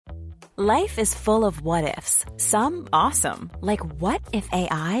Life is full of what-ifs. Some awesome, like what if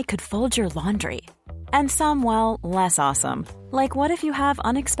AI could fold your laundry? And some, well, less awesome, like what if you have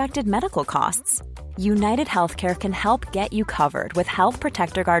unexpected medical costs? United Healthcare can help get you covered with Health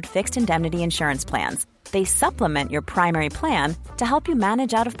Protector Guard fixed indemnity insurance plans. They supplement your primary plan to help you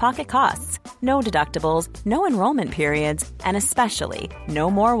manage out-of-pocket costs. No deductibles, no enrollment periods, and especially no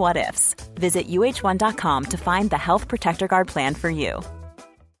more what-ifs. Visit uh1.com to find the Health Protector Guard plan for you.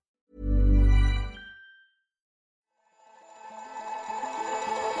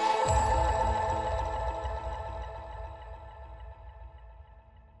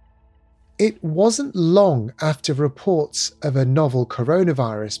 It wasn't long after reports of a novel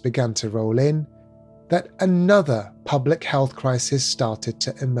coronavirus began to roll in that another public health crisis started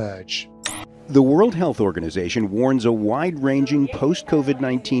to emerge. The World Health Organization warns a wide-ranging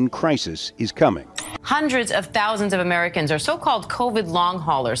post-COVID-19 crisis is coming. Hundreds of thousands of Americans are so-called COVID long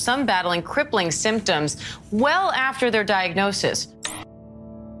haulers, some battling crippling symptoms well after their diagnosis.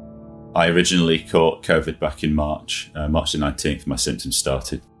 I originally caught COVID back in March the 19th, my symptoms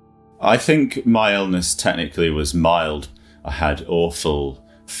started. I think my illness technically was mild. I had awful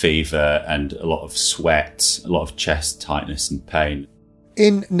fever and a lot of sweat, a lot of chest tightness and pain.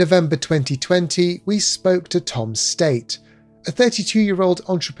 In November 2020, we spoke to Tom State, a 32-year-old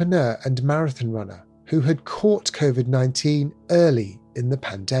entrepreneur and marathon runner who had caught COVID-19 early in the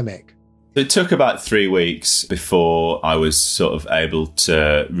pandemic. It took about 3 weeks before I was sort of able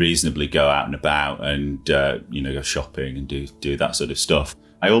to reasonably go out and about and, go shopping and do that sort of stuff.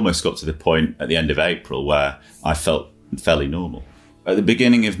 I almost got to the point at the end of April where I felt fairly normal. At the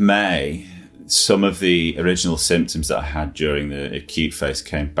beginning of May, some of the original symptoms that I had during the acute phase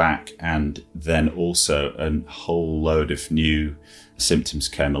came back, and then also a whole load of new symptoms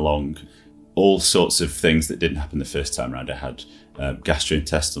came along. All sorts of things that didn't happen the first time around. I had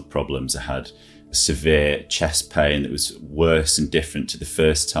gastrointestinal problems. I had severe chest pain that was worse and different to the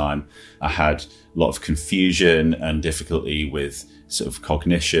first time. I had a lot of confusion and difficulty with sort of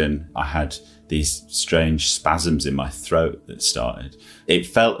cognition. I had these strange spasms in my throat that started. It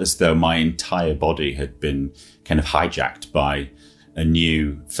felt as though my entire body had been kind of hijacked by a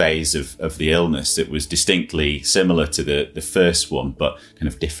new phase of the illness that was distinctly similar to the first one, but kind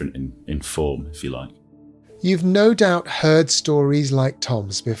of different in form, if you like. You've no doubt heard stories like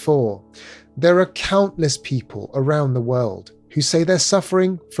Tom's before. There are countless people around the world who say they're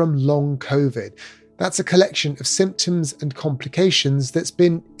suffering from long COVID. That's a collection of symptoms and complications that's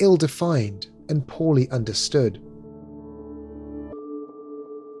been ill-defined and poorly understood.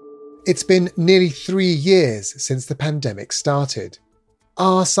 It's been nearly 3 years since the pandemic started.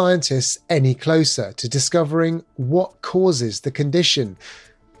 Are scientists any closer to discovering what causes the condition?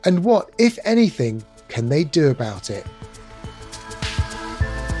 And what, if anything, can they do about it?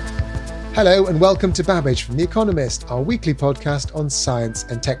 Hello and welcome to Babbage from The Economist, our weekly podcast on science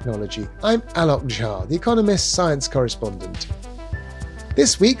and technology. I'm Alok Jha, The Economist science correspondent.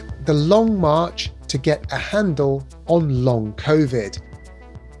 This week, the long march to get a handle on long COVID.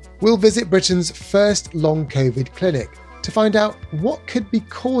 We'll visit Britain's first long COVID clinic to find out what could be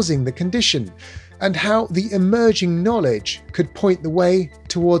causing the condition and how the emerging knowledge could point the way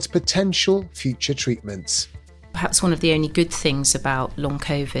towards potential future treatments. Perhaps one of the only good things about long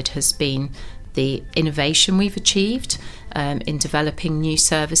COVID has been the innovation we've achieved in developing new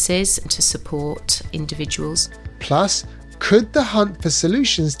services to support individuals. Plus, could the hunt for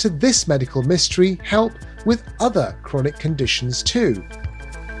solutions to this medical mystery help with other chronic conditions too?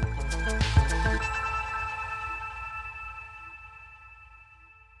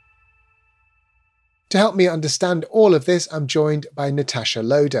 To help me understand all of this, I'm joined by Natasha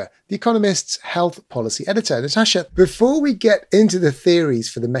Loder, The Economist's health policy editor. Natasha, before we get into the theories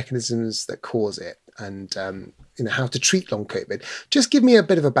for the mechanisms that cause it and how to treat long COVID, just give me a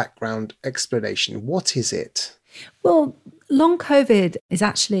bit of a background explanation. What is it? Well, long COVID is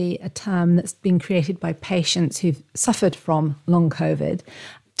actually a term that's been created by patients who've suffered from long COVID.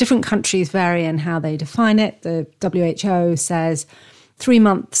 Different countries vary in how they define it. The WHO says 3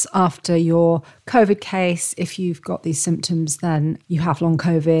 months after your COVID case, if you've got these symptoms, then you have long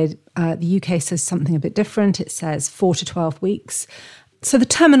COVID. The UK says something a bit different. It says 4 to 12 weeks. So the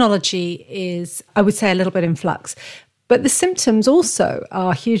terminology is, I would say, a little bit in flux. But the symptoms also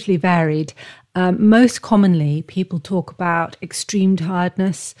are hugely varied. Most commonly, people talk about extreme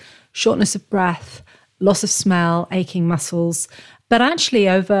tiredness, shortness of breath, loss of smell, aching muscles. But actually,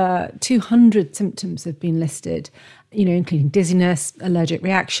 over 200 symptoms have been listed, including dizziness, allergic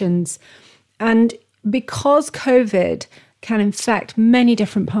reactions. And because COVID can infect many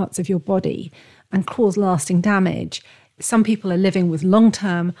different parts of your body and cause lasting damage, some people are living with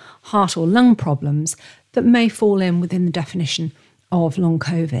long-term heart or lung problems that may fall in within the definition of long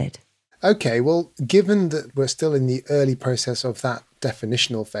COVID. Okay, well, given that we're still in the early process of that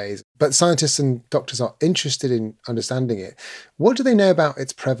definitional phase, but scientists and doctors are interested in understanding it, what do they know about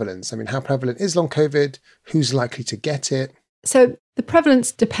its prevalence? I mean, how prevalent is long COVID? Who's likely to get it? So the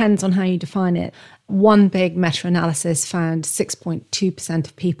prevalence depends on how you define it. One big meta-analysis found 6.2%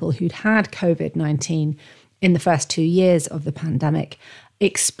 of people who'd had COVID-19 in the first 2 years of the pandemic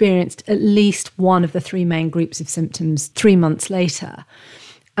experienced at least one of the three main groups of symptoms 3 months later.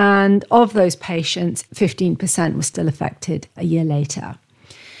 And of those patients, 15% were still affected a year later.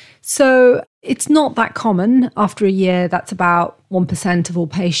 So it's not that common. After a year, that's about 1% of all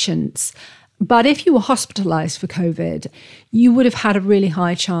patients. But if you were hospitalised for COVID, you would have had a really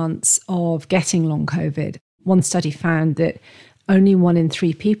high chance of getting long COVID. One study found that only 1 in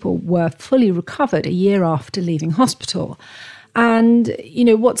 3 people were fully recovered a year after leaving hospital. And,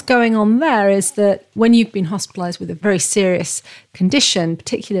 what's going on there is that when you've been hospitalised with a very serious condition,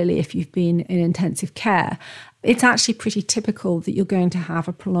 particularly if you've been in intensive care, it's actually pretty typical that you're going to have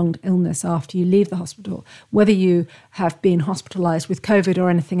a prolonged illness after you leave the hospital. Whether you have been hospitalised with COVID or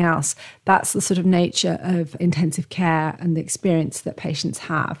anything else, that's the sort of nature of intensive care and the experience that patients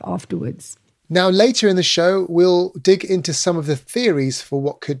have afterwards. Now, later in the show, we'll dig into some of the theories for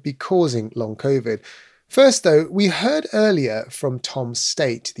what could be causing long COVID. First, though, we heard earlier from Tom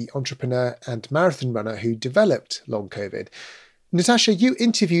State, the entrepreneur and marathon runner who developed long COVID. Natasha, you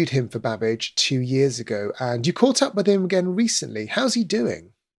interviewed him for Babbage 2 years ago and you caught up with him again recently. How's he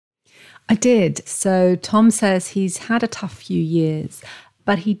doing? I did. So Tom says he's had a tough few years,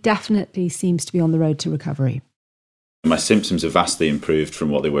 but he definitely seems to be on the road to recovery. My symptoms have vastly improved from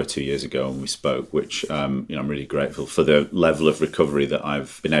what they were 2 years ago when we spoke, which I'm really grateful for the level of recovery that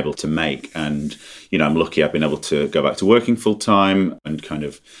I've been able to make. And, I'm lucky I've been able to go back to working full time and kind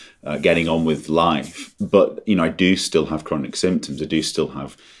of getting on with life. But, I do still have chronic symptoms. I do still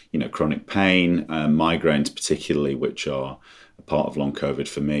have, chronic pain, migraines particularly, which are a part of long COVID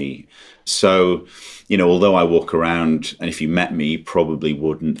for me. So, although I walk around and if you met me, you probably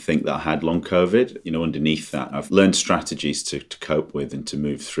wouldn't think that I had long COVID, underneath that, I've learned strategies to cope with and to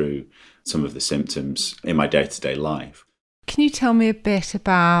move through some of the symptoms in my day-to-day life. Can you tell me a bit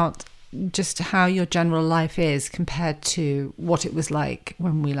about just how your general life is compared to what it was like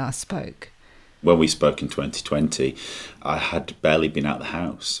when we last spoke? When we spoke in 2020, I had barely been out of the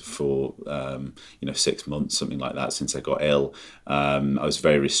house for, 6 months, something like that, since I got ill. I was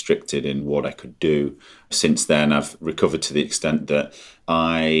very restricted in what I could do. Since then, I've recovered to the extent that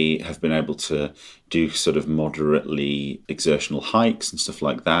I have been able to do sort of moderately exertional hikes and stuff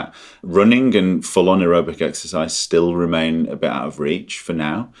like that. Running and full-on aerobic exercise still remain a bit out of reach for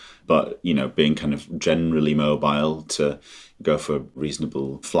now. But, being kind of generally mobile to go for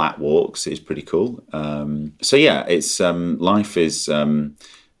reasonable flat walks is pretty cool. It's life is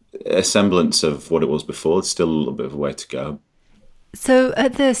a semblance of what it was before. It's still a little bit of a way to go. So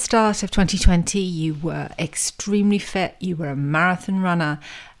at the start of 2020, you were extremely fit. You were a marathon runner.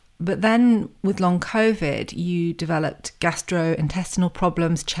 But then with long COVID, you developed gastrointestinal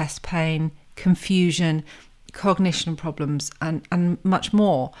problems, chest pain, confusion, cognition problems, and much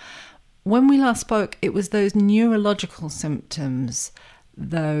more. When we last spoke, it was those neurological symptoms,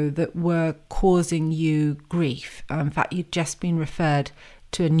 though, that were causing you grief. In fact, you'd just been referred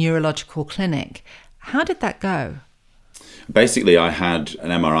to a neurological clinic. How did that go? Basically, I had an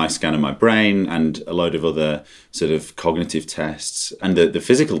MRI scan of my brain and a load of other sort of cognitive tests. And the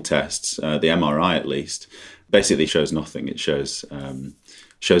physical tests, the MRI at least, basically shows nothing. It shows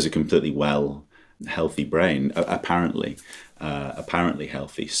a completely healthy brain, apparently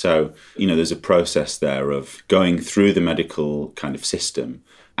healthy. So, there's a process there of going through the medical kind of system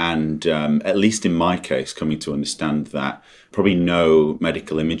and, at least in my case, coming to understand that probably no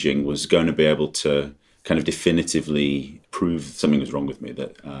medical imaging was going to be able to kind of definitively prove something was wrong with me,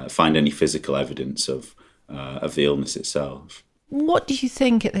 that find any physical evidence of the illness itself. What do you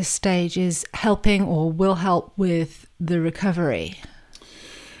think at this stage is helping or will help with the recovery?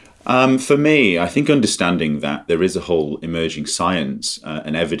 For me, I think understanding that there is a whole emerging science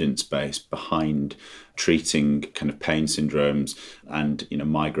and evidence base behind treating kind of pain syndromes and,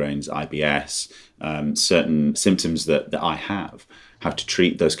 migraines, IBS, certain symptoms that I have, how to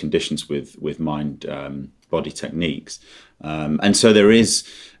treat those conditions with mind-body techniques. And so there is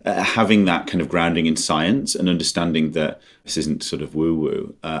having that kind of grounding in science and understanding that this isn't sort of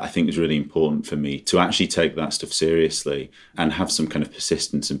woo-woo, I think is really important for me to actually take that stuff seriously and have some kind of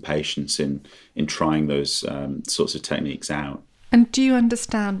persistence and patience in trying those sorts of techniques out. And do you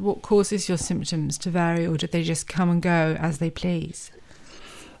understand what causes your symptoms to vary, or do they just come and go as they please?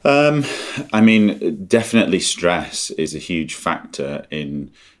 Definitely stress is a huge factor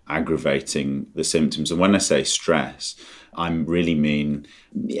in aggravating the symptoms. And when I say stress, I really mean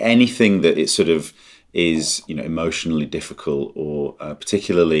anything that it sort of is, emotionally difficult, or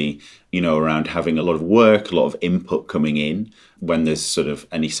particularly, around having a lot of work, a lot of input coming in, when there's sort of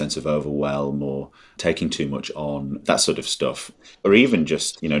any sense of overwhelm or taking too much on, that sort of stuff. Or even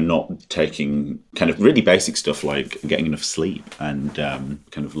just, not taking kind of really basic stuff like getting enough sleep and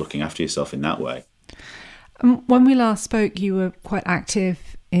kind of looking after yourself in that way. When we last spoke, you were quite active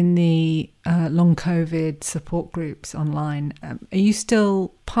in the long COVID support groups online. Are you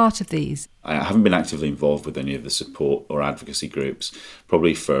still part of these? I haven't been actively involved with any of the support or advocacy groups,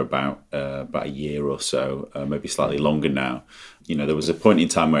 probably for about a year or so, maybe slightly longer now. There was a point in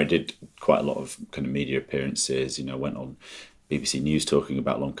time where I did quite a lot of kind of media appearances, went on BBC News talking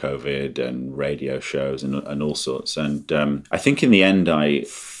about long COVID and radio shows and all sorts. And I think in the end, I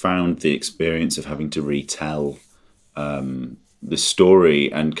found the experience of having to retell the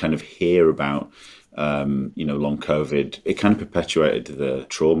story and kind of hear about, long COVID, it kind of perpetuated the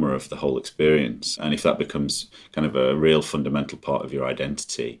trauma of the whole experience. And if that becomes kind of a real fundamental part of your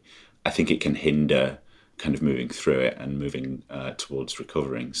identity, I think it can hinder kind of moving through it and moving towards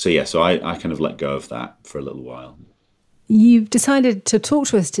recovering. So I kind of let go of that for a little while. You've decided to talk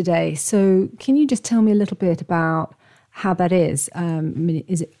to us today. So can you just tell me a little bit about how that is?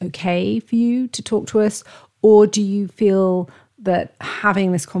 Is it okay for you to talk to us? Or do you feel that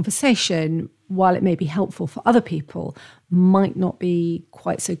having this conversation, while it may be helpful for other people, might not be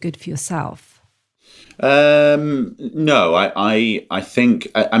quite so good for yourself? No, I think,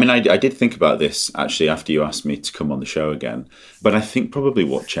 I did think about this actually after you asked me to come on the show again, but I think probably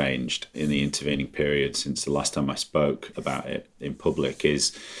what changed in the intervening period since the last time I spoke about it in public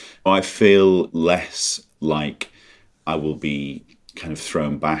is I feel less like I will be kind of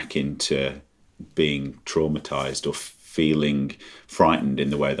thrown back into being traumatized or feeling frightened in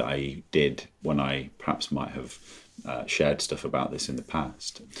the way that I did when I perhaps might have shared stuff about this in the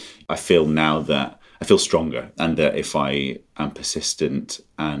past. I feel now that I feel stronger, and that if I am persistent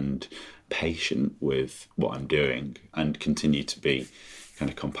and patient with what I'm doing and continue to be kind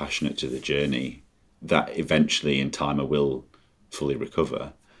of compassionate to the journey, that eventually in time I will fully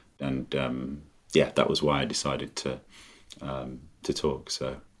recover. And that was why I decided to talk.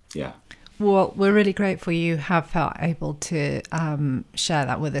 So, yeah. Well, we're really grateful you have felt able to share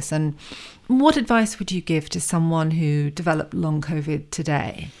that with us. And what advice would you give to someone who developed long COVID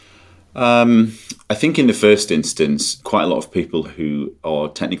today? I think in the first instance, quite a lot of people who are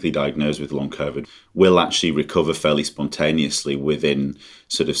technically diagnosed with long COVID will actually recover fairly spontaneously within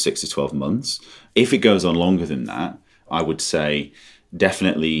sort of 6 to 12 months. If it goes on longer than that, I would say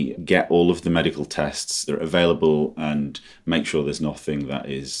definitely get all of the medical tests that are available and make sure there's nothing that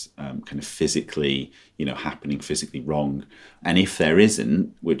is kind of physically, happening physically wrong. And if there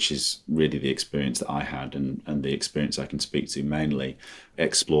isn't, which is really the experience that I had and the experience I can speak to mainly,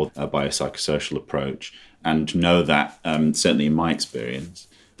 explore a biopsychosocial approach and know that certainly in my experience,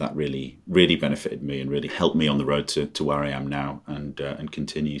 that really, really benefited me and really helped me on the road to where I am now and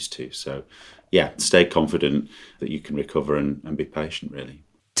continues to. So, stay confident that you can recover and be patient, really.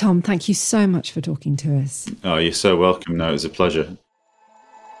 Tom, thank you so much for talking to us. Oh, you're so welcome. No, it was a pleasure.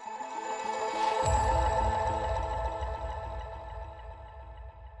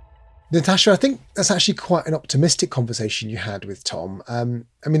 Natasha, I think that's actually quite an optimistic conversation you had with Tom.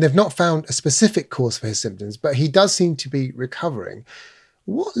 They've not found a specific cause for his symptoms, but he does seem to be recovering.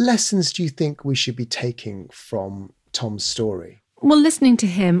 What lessons do you think we should be taking from Tom's story? Well, listening to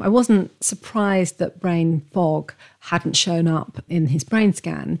him, I wasn't surprised that brain fog hadn't shown up in his brain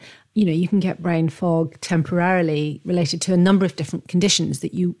scan. You can get brain fog temporarily related to a number of different conditions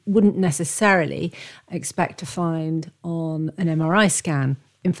that you wouldn't necessarily expect to find on an MRI scan.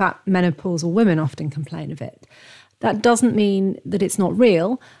 In fact, menopausal women often complain of it. That doesn't mean that it's not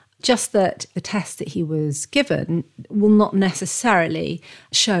real, just that the test that he was given will not necessarily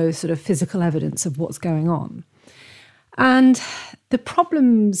show sort of physical evidence of what's going on. And the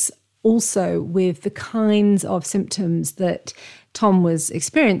problems also with the kinds of symptoms that Tom was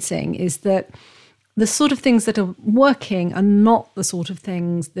experiencing is that the sort of things that are working are not the sort of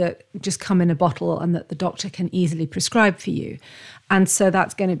things that just come in a bottle and that the doctor can easily prescribe for you. And so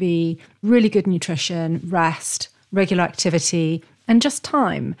that's going to be really good nutrition, rest, regular activity, and just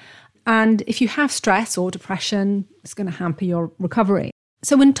time. And if you have stress or depression, it's going to hamper your recovery.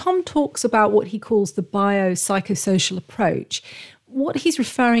 So when Tom talks about what he calls the biopsychosocial approach, what he's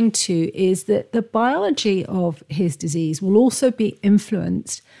referring to is that the biology of his disease will also be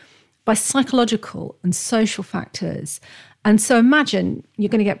influenced by psychological and social factors. And so imagine you're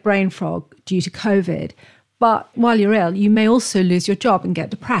going to get brain fog due to COVID, but while you're ill, you may also lose your job and get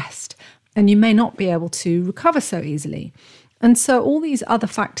depressed, and you may not be able to recover so easily. And so all these other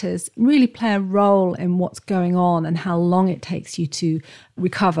factors really play a role in what's going on and how long it takes you to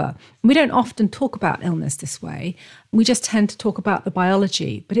recover. We don't often talk about illness this way. We just tend to talk about the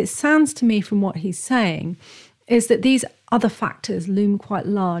biology. But it sounds to me from what he's saying is that these other factors loom quite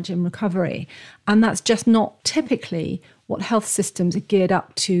large in recovery. And that's just not typically what health systems are geared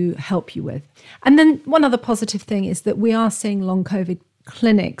up to help you with. And then one other positive thing is that we are seeing long COVID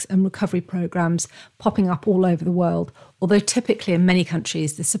clinics and recovery programs popping up all over the world, although typically in many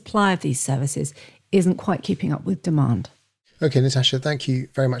countries the supply of these services isn't quite keeping up with demand. Okay, Natasha, thank you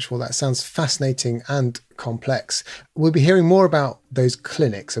very much for that. Sounds fascinating and complex. We'll be hearing more about those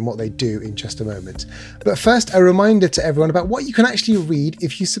clinics and what they do in just a moment. But first, a reminder to everyone about what you can actually read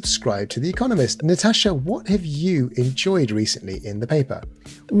if you subscribe to The Economist. Natasha, what have you enjoyed recently in the paper?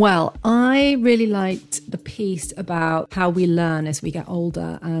 Well, I really liked the piece about how we learn as we get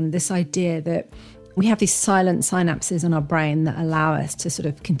older, and this idea that we have these silent synapses in our brain that allow us to sort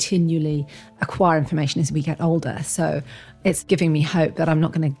of continually acquire information as we get older. So it's giving me hope that I'm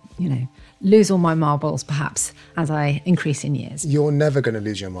not going to, lose all my marbles perhaps as I increase in years. You're never going to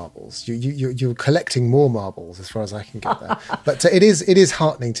lose your marbles. You're collecting more marbles as far as I can get there. But it is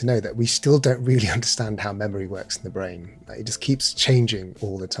heartening to know that we still don't really understand how memory works in the brain. It just keeps changing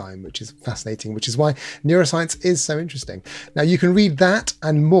all the time, which is fascinating, which is why neuroscience is so interesting. Now, you can read that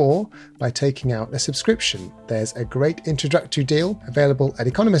and more by taking out a subscription. There's a great introductory deal available at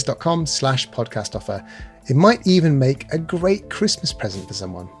economist.com/podcast offer. It might even make a great Christmas present for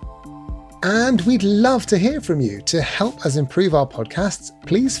someone. And we'd love to hear from you. To help us improve our podcasts,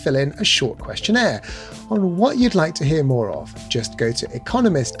 please fill in a short questionnaire on what you'd like to hear more of. Just go to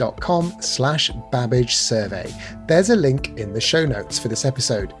economist.com/Babbage survey. There's a link in the show notes for this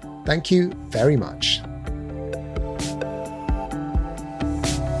episode. Thank you very much.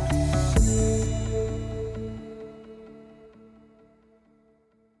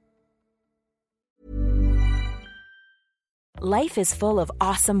 Life is full of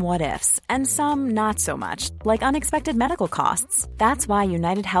awesome what-ifs, and some not so much, like unexpected medical costs. That's why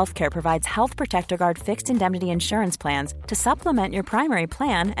United Healthcare provides Health Protector Guard fixed indemnity insurance plans to supplement your primary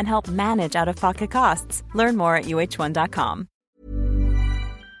plan and help manage out-of-pocket costs. Learn more at uh1.com.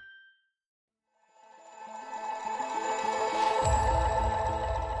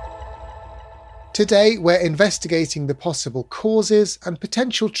 Today, we're investigating the possible causes and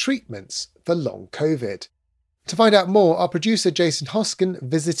potential treatments for long COVID. To find out more, our producer Jason Hoskin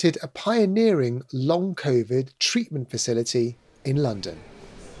visited a pioneering long COVID treatment facility in London.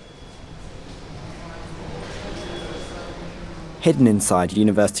 Hidden inside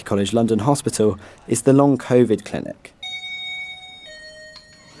University College London Hospital is the long COVID clinic.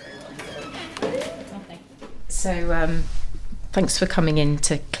 So, thanks for coming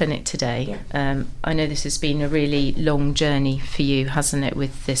into clinic today. Yeah. I know this has been a really long journey for you, hasn't it,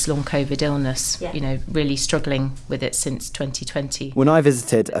 with this long COVID illness? Yeah. Really struggling with it since 2020. When I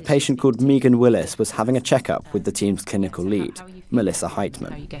visited, a patient called Megan Willis was having a checkup with the team's clinical lead, Melissa Heitman.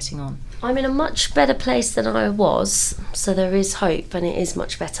 How are you getting on? I'm in a much better place than I was, so there is hope and it is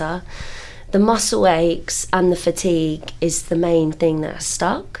much better. The muscle aches and the fatigue is the main thing that's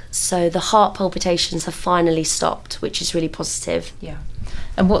stuck. So the heart palpitations have finally stopped, which is really positive. Yeah.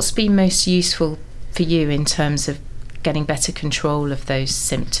 And what's been most useful for you in terms of getting better control of those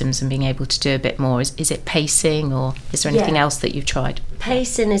symptoms and being able to do a bit more? Is it pacing, or is there anything else that you've tried?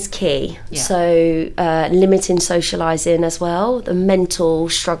 Pacing is key. Yeah. So limiting socialising as well. The mental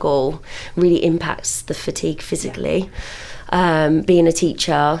struggle really impacts the fatigue physically. Being a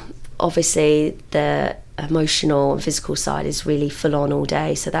teacher, obviously the emotional and physical side is really full on all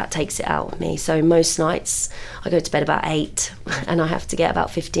day, so that takes it out of me. So most nights I go to bed about 8 and I have to get about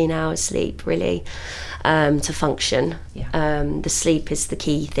 15 hours sleep really to function. The sleep is the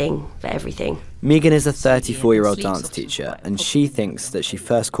key thing for everything. Megan is a 34-year-old dance teacher, and she thinks that she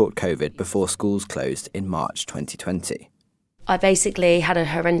first caught COVID before schools closed in March 2020. I basically had a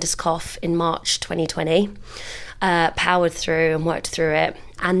horrendous cough in March 2020, powered through and worked through it.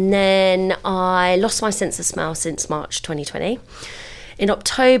 And then I lost my sense of smell since March 2020. In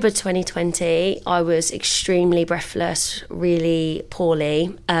October 2020, I was extremely breathless, really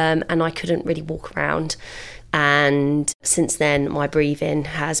poorly, and I couldn't really walk around. And since then, my breathing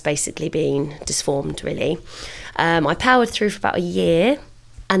has basically been disformed, really. I powered through for about a year.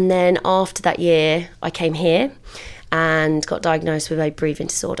 And then after that year, I came here. and got diagnosed with a breathing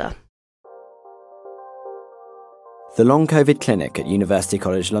disorder. The Long COVID Clinic at University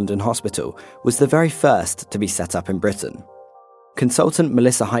College London Hospital was the very first to be set up in Britain. Consultant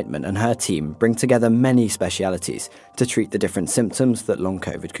Melissa Heitman and her team bring together many specialities to treat the different symptoms that long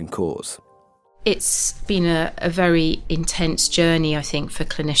COVID can cause. It's been a very intense journey, I think, for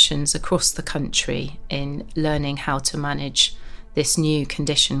clinicians across the country in learning how to manage this new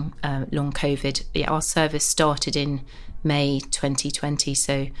condition, long COVID. Our service started in May 2020,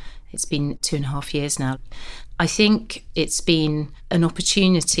 so it's been 2.5 years now. I think it's been an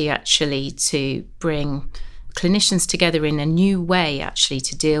opportunity actually to bring clinicians together in a new way actually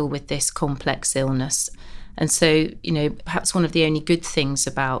to deal with this complex illness. And so, perhaps one of the only good things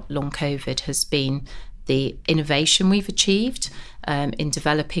about long COVID has been the innovation we've achieved in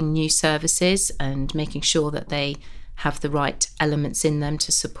developing new services and making sure that they have the right elements in them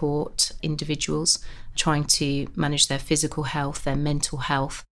to support individuals trying to manage their physical health, their mental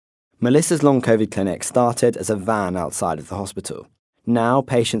health. Melissa's long COVID clinic started as a van outside of the hospital. Now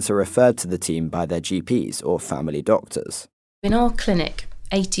patients are referred to the team by their GPs or family doctors. In our clinic,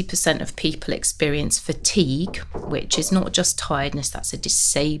 80% of people experience fatigue, which is not just tiredness, that's a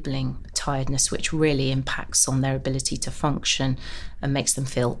disabling tiredness which really impacts on their ability to function and makes them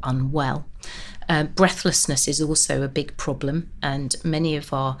feel unwell. Breathlessness is also a big problem, and many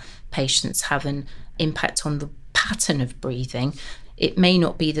of our patients have an impact on the pattern of breathing. It may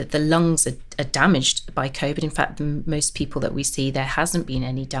not be that the lungs are damaged by COVID. In fact, most people that we see, there hasn't been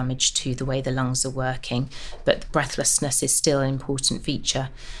any damage to the way the lungs are working, but breathlessness is still an important feature.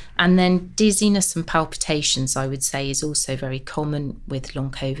 And then dizziness and palpitations, I would say, is also very common with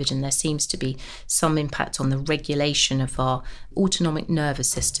long COVID, and there seems to be some impact on the regulation of our autonomic nervous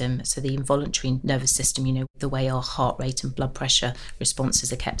system, so the involuntary nervous system, the way our heart rate and blood pressure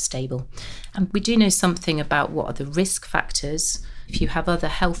responses are kept stable. And we do know something about what are the risk factors. If you have other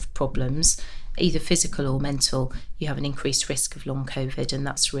health problems, either physical or mental, you have an increased risk of long COVID, and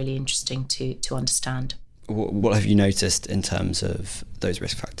that's really interesting to understand. What have you noticed in terms of those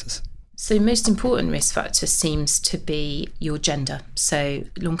risk factors? So most important risk factor seems to be your gender. So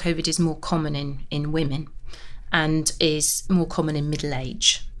long COVID is more common in women and is more common in middle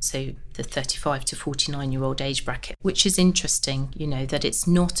age. So the 35 to 49-year-old age bracket, which is interesting, that it's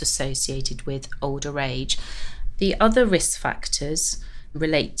not associated with older age. The other risk factors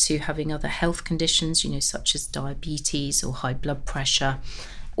relate to having other health conditions, such as diabetes or high blood pressure,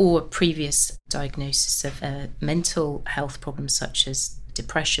 or previous diagnosis of mental health problems such as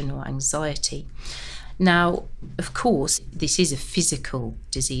depression or anxiety. Now, of course, this is a physical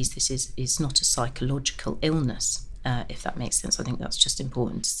disease. This is not a psychological illness, if that makes sense. I think that's just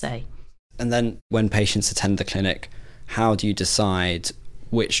important to say. And then when patients attend the clinic, how do you decide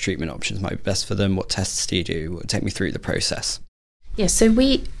which treatment options might be best for them? What tests do you do? Take me through the process. Yeah, so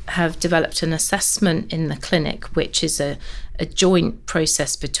we have developed an assessment in the clinic, which is a joint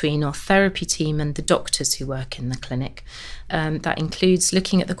process between our therapy team and the doctors who work in the clinic. That includes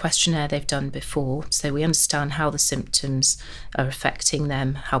looking at the questionnaire they've done before, so we understand how the symptoms are affecting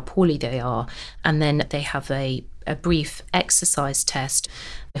them, how poorly they are, and then they have a brief exercise test.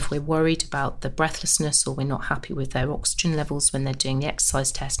 If we're worried about the breathlessness or we're not happy with their oxygen levels when they're doing the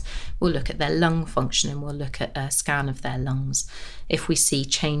exercise test, we'll look at their lung function and we'll look at a scan of their lungs. If we see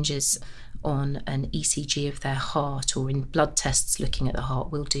changes on an ECG of their heart or in blood tests looking at the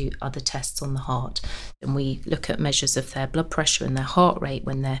heart, we'll do other tests on the heart. And we look at measures of their blood pressure and their heart rate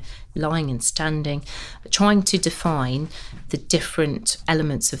when they're lying and standing, trying to define the different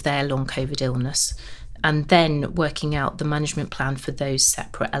elements of their long COVID illness, and then working out the management plan for those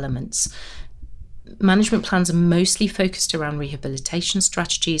separate elements. Management plans are mostly focused around rehabilitation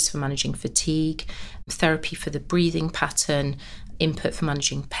strategies for managing fatigue, therapy for the breathing pattern, input for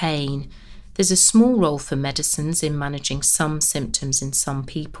managing pain. There's a small role for medicines in managing some symptoms in some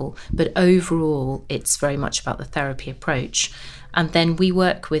people, but overall it's very much about the therapy approach. And then we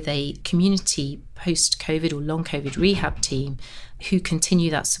work with a community post-COVID or long COVID rehab team who continue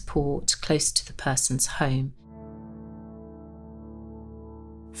that support close to the person's home.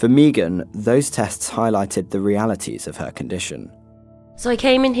 For Megan, those tests highlighted the realities of her condition. So I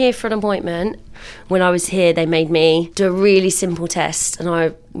came in here for an appointment. When I was here, they made me do a really simple test, and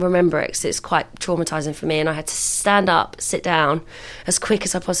I remember it because it's quite traumatising for me, and I had to stand up, sit down as quick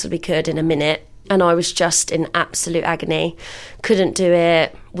as I possibly could in a minute, and I was just in absolute agony. Couldn't do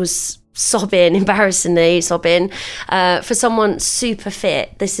it, was sobbing, embarrassingly sobbing. For someone super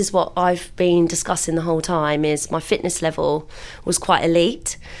fit, this is what I've been discussing the whole time, is my fitness level was quite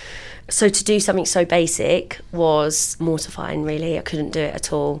elite. So to do something so basic was mortifying, really. I couldn't do it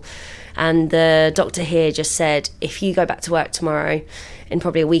at all. And the doctor here just said, if you go back to work tomorrow, in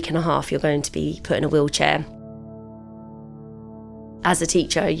probably a week and a half, you're going to be put in a wheelchair. As a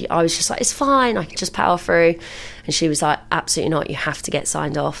teacher, I was just like, it's fine, I can just power through. And she was like, absolutely not, you have to get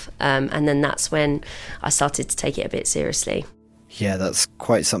signed off. And then that's when I started to take it a bit seriously. Yeah, that's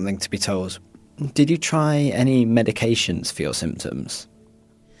quite something to be told. Did you try any medications for your symptoms?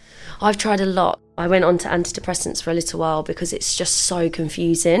 I've tried a lot. I went on to antidepressants for a little while because it's just so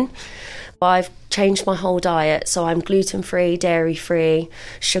confusing. I've changed my whole diet, so I'm gluten-free, dairy-free,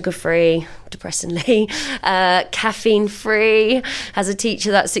 sugar-free, depressingly, caffeine-free. As a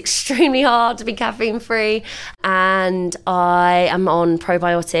teacher, that's extremely hard to be caffeine-free. And I am on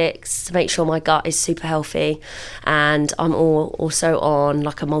probiotics to make sure my gut is super healthy. And I'm also on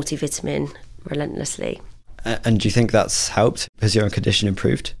like a multivitamin relentlessly. And do you think that's helped? Has your condition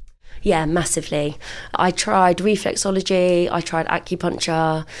improved? Yeah, massively. I tried reflexology, I tried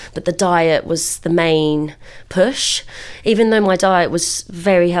acupuncture, but the diet was the main push. Even though my diet was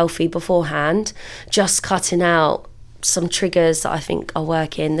very healthy beforehand, just cutting out some triggers that I think are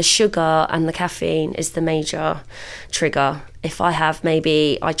working. The sugar and the caffeine is the major trigger. If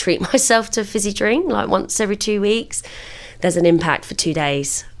I treat myself to a fizzy drink like once every 2 weeks, there's an impact for 2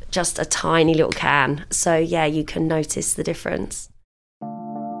 days. Just a tiny little can. So yeah, you can notice the difference.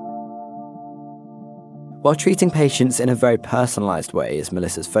 While treating patients in a very personalised way is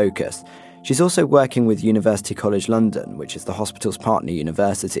Melissa's focus, she's also working with University College London, which is the hospital's partner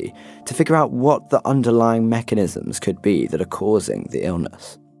university, to figure out what the underlying mechanisms could be that are causing the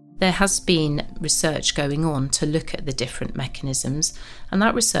illness. There has been research going on to look at the different mechanisms, and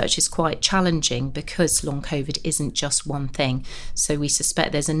that research is quite challenging because long COVID isn't just one thing. So we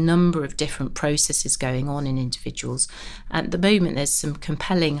suspect there's a number of different processes going on in individuals. At the moment, there's some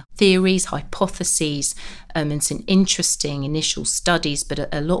compelling theories, hypotheses, and some interesting initial studies,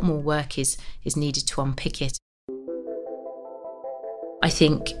 but a lot more work is needed to unpick it. I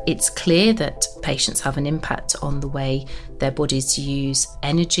think it's clear that patients have an impact on the way their bodies use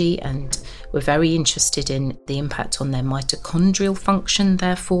energy, and we're very interested in the impact on their mitochondrial function,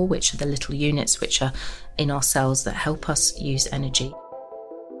 therefore, which are the little units which are in our cells that help us use energy.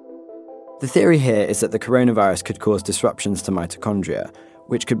 The theory here is that the coronavirus could cause disruptions to mitochondria,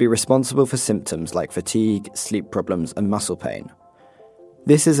 which could be responsible for symptoms like fatigue, sleep problems, and muscle pain.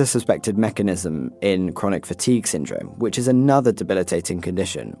 This is a suspected mechanism in chronic fatigue syndrome, which is another debilitating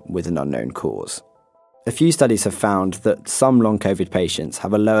condition with an unknown cause. A few studies have found that some long COVID patients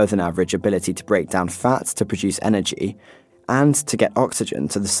have a lower than average ability to break down fats to produce energy and to get oxygen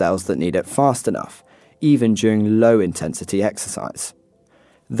to the cells that need it fast enough, even during low intensity exercise.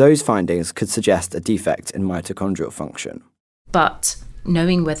 Those findings could suggest a defect in mitochondrial function. But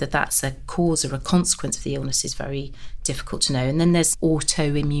knowing whether that's a cause or a consequence of the illness is very difficult to know. And then there's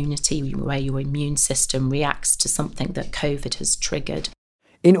autoimmunity, where your immune system reacts to something that COVID has triggered.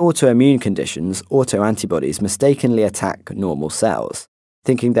 In autoimmune conditions, autoantibodies mistakenly attack normal cells,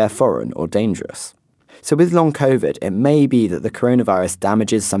 thinking they're foreign or dangerous. So with long COVID, it may be that the coronavirus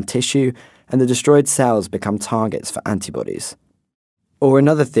damages some tissue and the destroyed cells become targets for antibodies. Or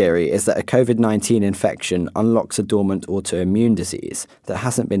another theory is that a COVID-19 infection unlocks a dormant autoimmune disease that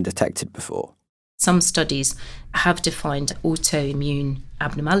hasn't been detected before. Some studies have defined autoimmune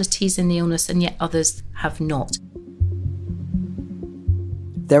abnormalities in the illness, and yet others have not.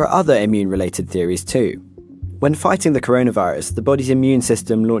 There are other immune-related theories too. When fighting the coronavirus, the body's immune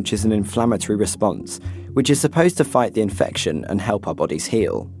system launches an inflammatory response, which is supposed to fight the infection and help our bodies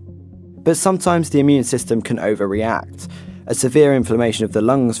heal. But sometimes the immune system can overreact. A severe inflammation of the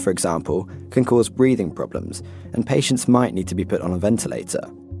lungs, for example, can cause breathing problems, and patients might need to be put on a ventilator.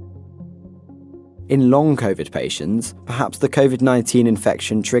 In long COVID patients, perhaps the COVID-19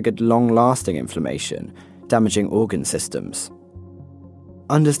 infection triggered long-lasting inflammation, damaging organ systems.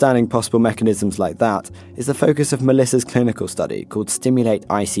 Understanding possible mechanisms like that is the focus of Melissa's clinical study called Stimulate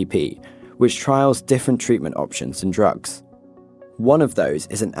ICP, which trials different treatment options and drugs. One of those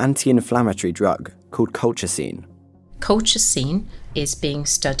is an anti-inflammatory drug called colchicine. Colchicine is being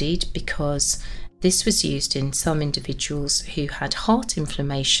studied because this was used in some individuals who had heart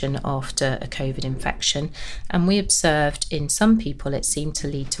inflammation after a COVID infection, and we observed in some people it seemed to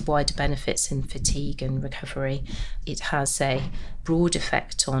lead to wider benefits in fatigue and recovery. It has a broad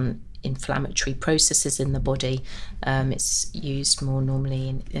effect on inflammatory processes in the body. It's used more normally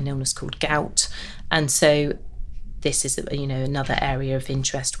in an illness called gout, and so this is another area of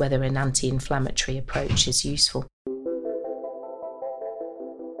interest, whether an anti-inflammatory approach is useful.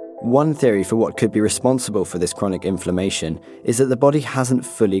 One theory for what could be responsible for this chronic inflammation is that the body hasn't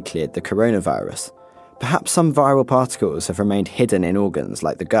fully cleared the coronavirus. Perhaps some viral particles have remained hidden in organs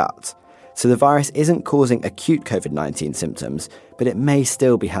like the gut, so the virus isn't causing acute COVID-19 symptoms, but it may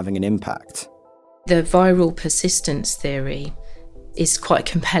still be having an impact. The viral persistence theory is quite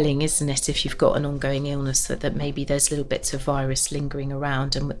compelling, isn't it, if you've got an ongoing illness, that maybe there's little bits of virus lingering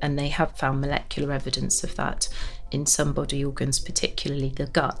around, and they have found molecular evidence of that in some body organs, particularly the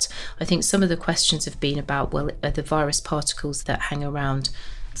gut. I think some of the questions have been about, well, are the virus particles that hang around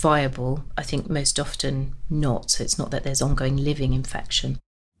viable? I think most often not, so it's not that there's ongoing living infection.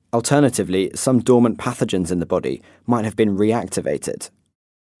 Alternatively, some dormant pathogens in the body might have been reactivated.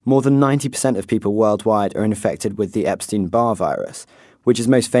 More than 90% of people worldwide are infected with the Epstein-Barr virus, which is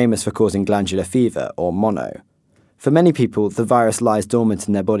most famous for causing glandular fever, or mono. For many people, the virus lies dormant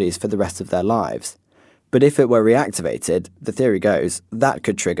in their bodies for the rest of their lives. But if it were reactivated, the theory goes, that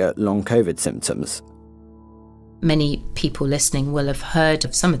could trigger long COVID symptoms. Many people listening will have heard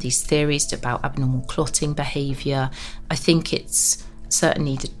of some of these theories about abnormal clotting behaviour. I think it's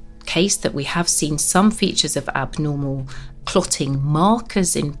certainly the case that we have seen some features of abnormal clotting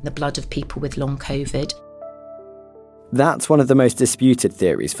markers in the blood of people with long COVID. That's one of the most disputed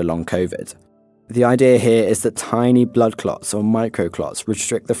theories for long COVID. The idea here is that tiny blood clots or microclots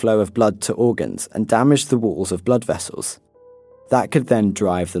restrict the flow of blood to organs and damage the walls of blood vessels. That could then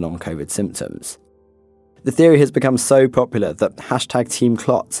drive the long COVID symptoms. The theory has become so popular that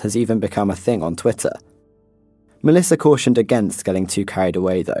 #TeamClots has even become a thing on Twitter. Melissa cautioned against getting too carried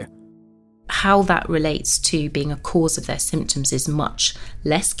away, though. How that relates to being a cause of their symptoms is much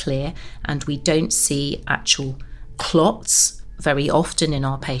less clear, and we don't see actual clots very often in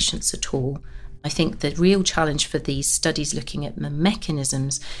our patients at all. I think the real challenge for these studies looking at the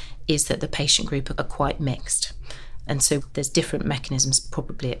mechanisms is that the patient group are quite mixed. And so there's different mechanisms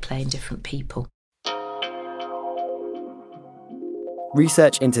probably at play in different people.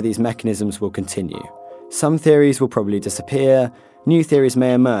 Research into these mechanisms will continue. Some theories will probably disappear, new theories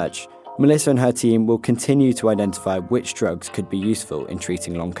may emerge. Melissa and her team will continue to identify which drugs could be useful in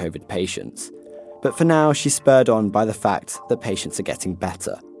treating long COVID patients. But for now, she's spurred on by the fact that patients are getting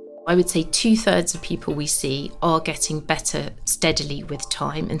better. I would say 2/3 of people we see are getting better steadily with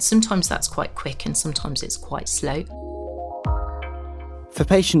time, and sometimes that's quite quick and sometimes it's quite slow. For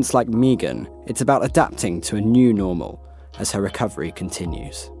patients like Megan, it's about adapting to a new normal as her recovery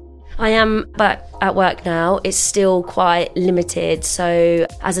continues. I am back at work now. It's still quite limited. So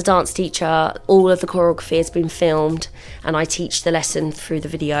as a dance teacher, all of the choreography has been filmed and I teach the lesson through the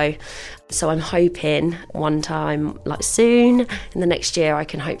video. So I'm hoping one time, like soon, in the next year, I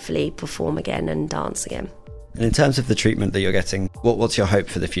can hopefully perform again and dance again. And in terms of the treatment that you're getting, what's your hope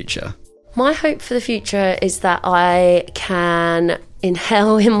for the future? My hope for the future is that I can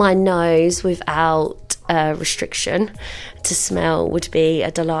inhale in my nose without restriction. To smell would be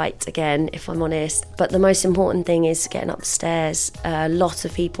a delight again, if I'm honest. But the most important thing is getting upstairs. A lot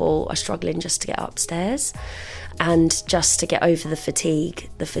of people are struggling just to get upstairs and just to get over the fatigue.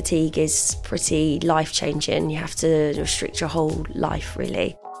 The fatigue is pretty life-changing. You have to restrict your whole life,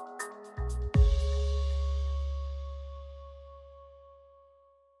 really.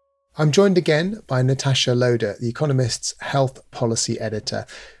 I'm joined again by Natasha Loder, The Economist's health policy editor.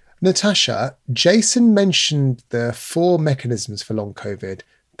 Natasha, Jason mentioned the 4 mechanisms for long COVID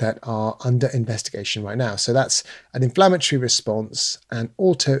that are under investigation right now. So that's an inflammatory response, an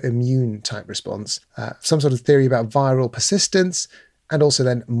autoimmune type response, some sort of theory about viral persistence, and also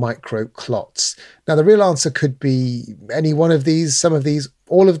then microclots. Now, the real answer could be any one of these, some of these,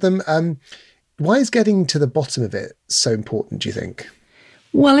 all of them. Why is getting to the bottom of it so important, do you think?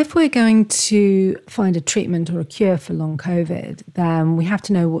 Well, if we're going to find a treatment or a cure for long COVID, then we have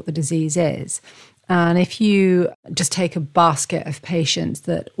to know what the disease is. And if you just take a basket of patients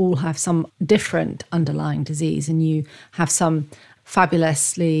that all have some different underlying disease and you have some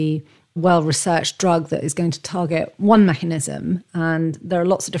fabulously well-researched drug that is going to target one mechanism, and there are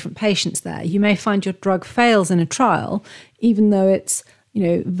lots of different patients there, you may find your drug fails in a trial, even though it's,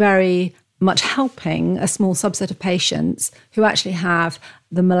 very much helping a small subset of patients who actually have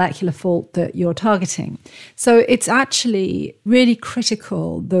the molecular fault that you're targeting. So it's actually really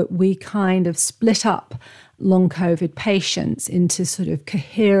critical that we kind of split up long COVID patients into sort of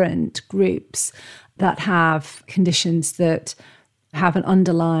coherent groups that have conditions that have an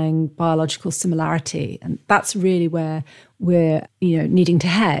underlying biological similarity. And that's really where we're, needing to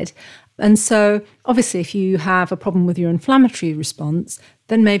head. And so obviously if you have a problem with your inflammatory response,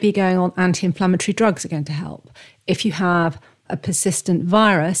 then maybe going on anti-inflammatory drugs are going to help. If you have a persistent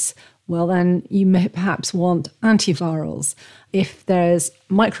virus, well, then you may perhaps want antivirals. If there's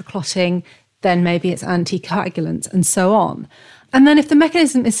microclotting, then maybe it's anticoagulants and so on. And then if the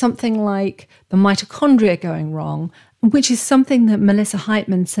mechanism is something like the mitochondria going wrong, which is something that Melissa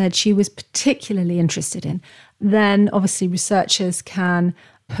Heitman said she was particularly interested in, then obviously researchers can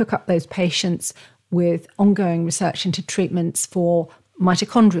hook up those patients with ongoing research into treatments for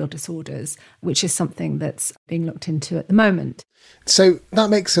mitochondrial disorders, which is something that's being looked into at the moment. So that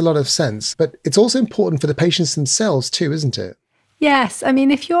makes a lot of sense, but it's also important for the patients themselves too, isn't it? Yes. I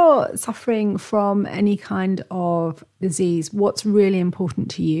mean, if you're suffering from any kind of disease, what's really important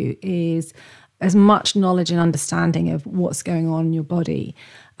to you is as much knowledge and understanding of what's going on in your body.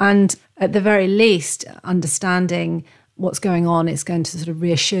 And at the very least, understanding what's going on is going to sort of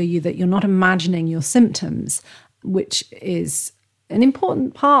reassure you that you're not imagining your symptoms, which is an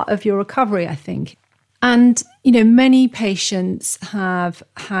important part of your recovery, I think. And, many patients have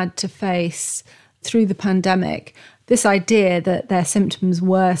had to face through the pandemic this idea that their symptoms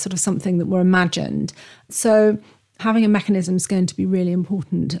were sort of something that were imagined. So having a mechanism is going to be really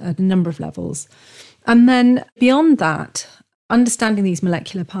important at a number of levels. And then beyond that, understanding these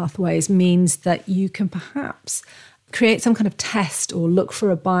molecular pathways means that you can perhaps create some kind of test or look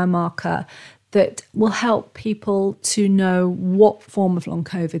for a biomarker that will help people to know what form of long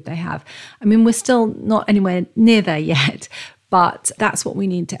COVID they have. I mean, we're still not anywhere near there yet, but that's what we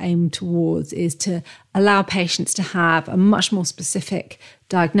need to aim towards, is to allow patients to have a much more specific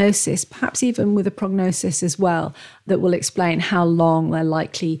diagnosis, perhaps even with a prognosis as well, that will explain how long they're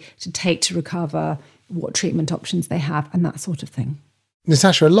likely to take to recover, what treatment options they have, and that sort of thing.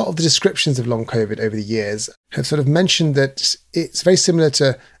 Natasha, a lot of the descriptions of long COVID over the years have sort of mentioned that it's very similar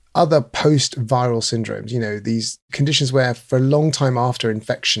to other post-viral syndromes, these conditions where for a long time after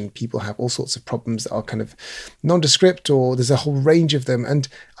infection, people have all sorts of problems that are kind of nondescript, or there's a whole range of them. And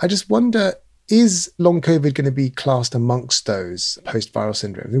I just wonder, is long COVID going to be classed amongst those post-viral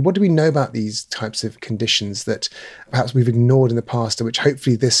syndromes? I mean, what do we know about these types of conditions that perhaps we've ignored in the past, and which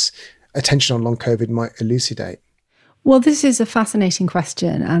hopefully this attention on long COVID might elucidate? Well, this is a fascinating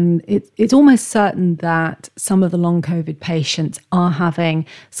question, and it's almost certain that some of the long COVID patients are having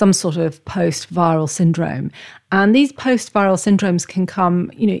some sort of post-viral syndrome. And these post-viral syndromes can come,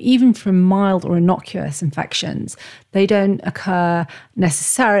 even from mild or innocuous infections. They don't occur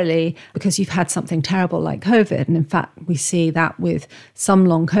necessarily because you've had something terrible like COVID. And in fact, we see that with some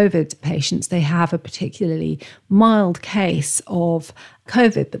long COVID patients, they have a particularly mild case of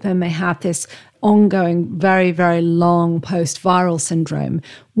COVID, but then they have this ongoing, very, very long post-viral syndrome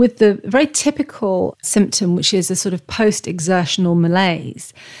with the very typical symptom, which is a sort of post-exertional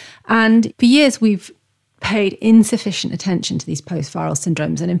malaise. And for years, we've paid insufficient attention to these post-viral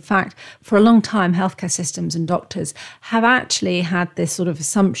syndromes. And in fact, for a long time, healthcare systems and doctors have actually had this sort of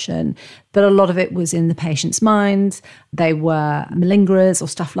assumption that a lot of it was in the patient's minds. They were malingerers or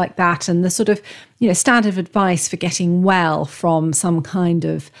stuff like that. And the sort of, standard advice for getting well from some kind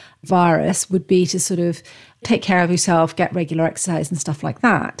of virus would be to sort of take care of yourself, get regular exercise and stuff like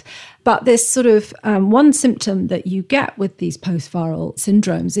that. But this sort of one symptom that you get with these post-viral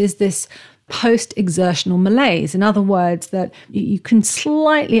syndromes is this post-exertional malaise. In other words, that you can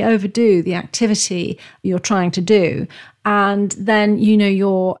slightly overdo the activity you're trying to do, and then,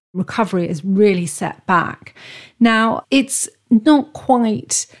 your recovery is really set back. Now, it's not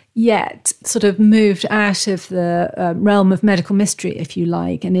quite yet sort of moved out of the realm of medical mystery, if you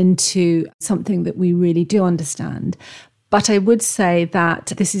like, and into something that we really do understand. But I would say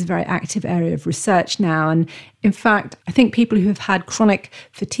that this is a very active area of research now. And in fact, I think people who have had chronic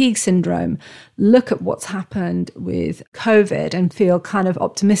fatigue syndrome look at what's happened with COVID and feel kind of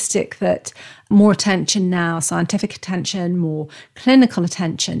optimistic that more attention now, scientific attention, more clinical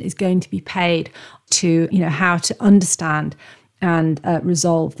attention is going to be paid to, how to understand and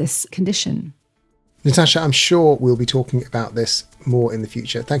resolve this condition. Natasha, I'm sure we'll be talking about this more in the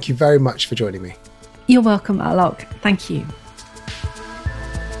future. Thank you very much for joining me. You're welcome, Alok. Thank you.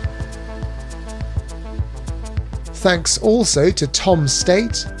 Thanks also to Tom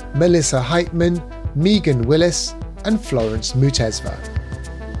State, Melissa Heitman, Megan Willis, and Florence Mutesva.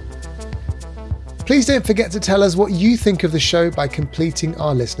 Please don't forget to tell us what you think of the show by completing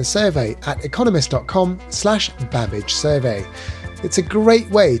our listener survey at economist.com/Babbage survey. It's a great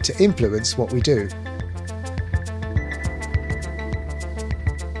way to influence what we do.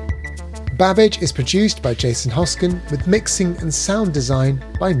 Babbage is produced by Jason Hoskin with mixing and sound design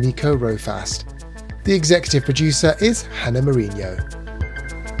by Nico Rofast. The executive producer is Hannah Mourinho.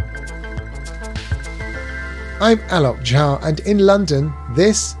 I'm Alok Jha, and in London,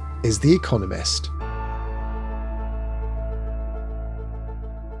 this is The Economist.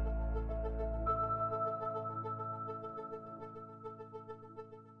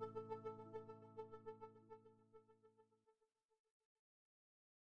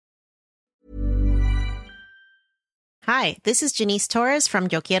 Hi, this is Janice Torres from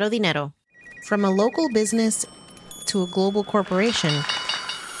Yo Quiero Dinero. From a local business to a global corporation,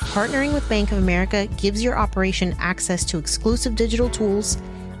 partnering with Bank of America gives your operation access to exclusive digital tools,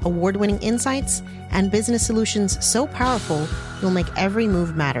 award-winning insights, and business solutions so powerful, you'll make every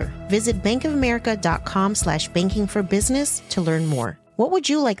move matter. Visit bankofamerica.com/bankingforbusiness to learn more. What would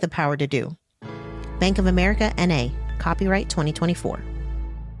you like the power to do? Bank of America, N.A., copyright 2024.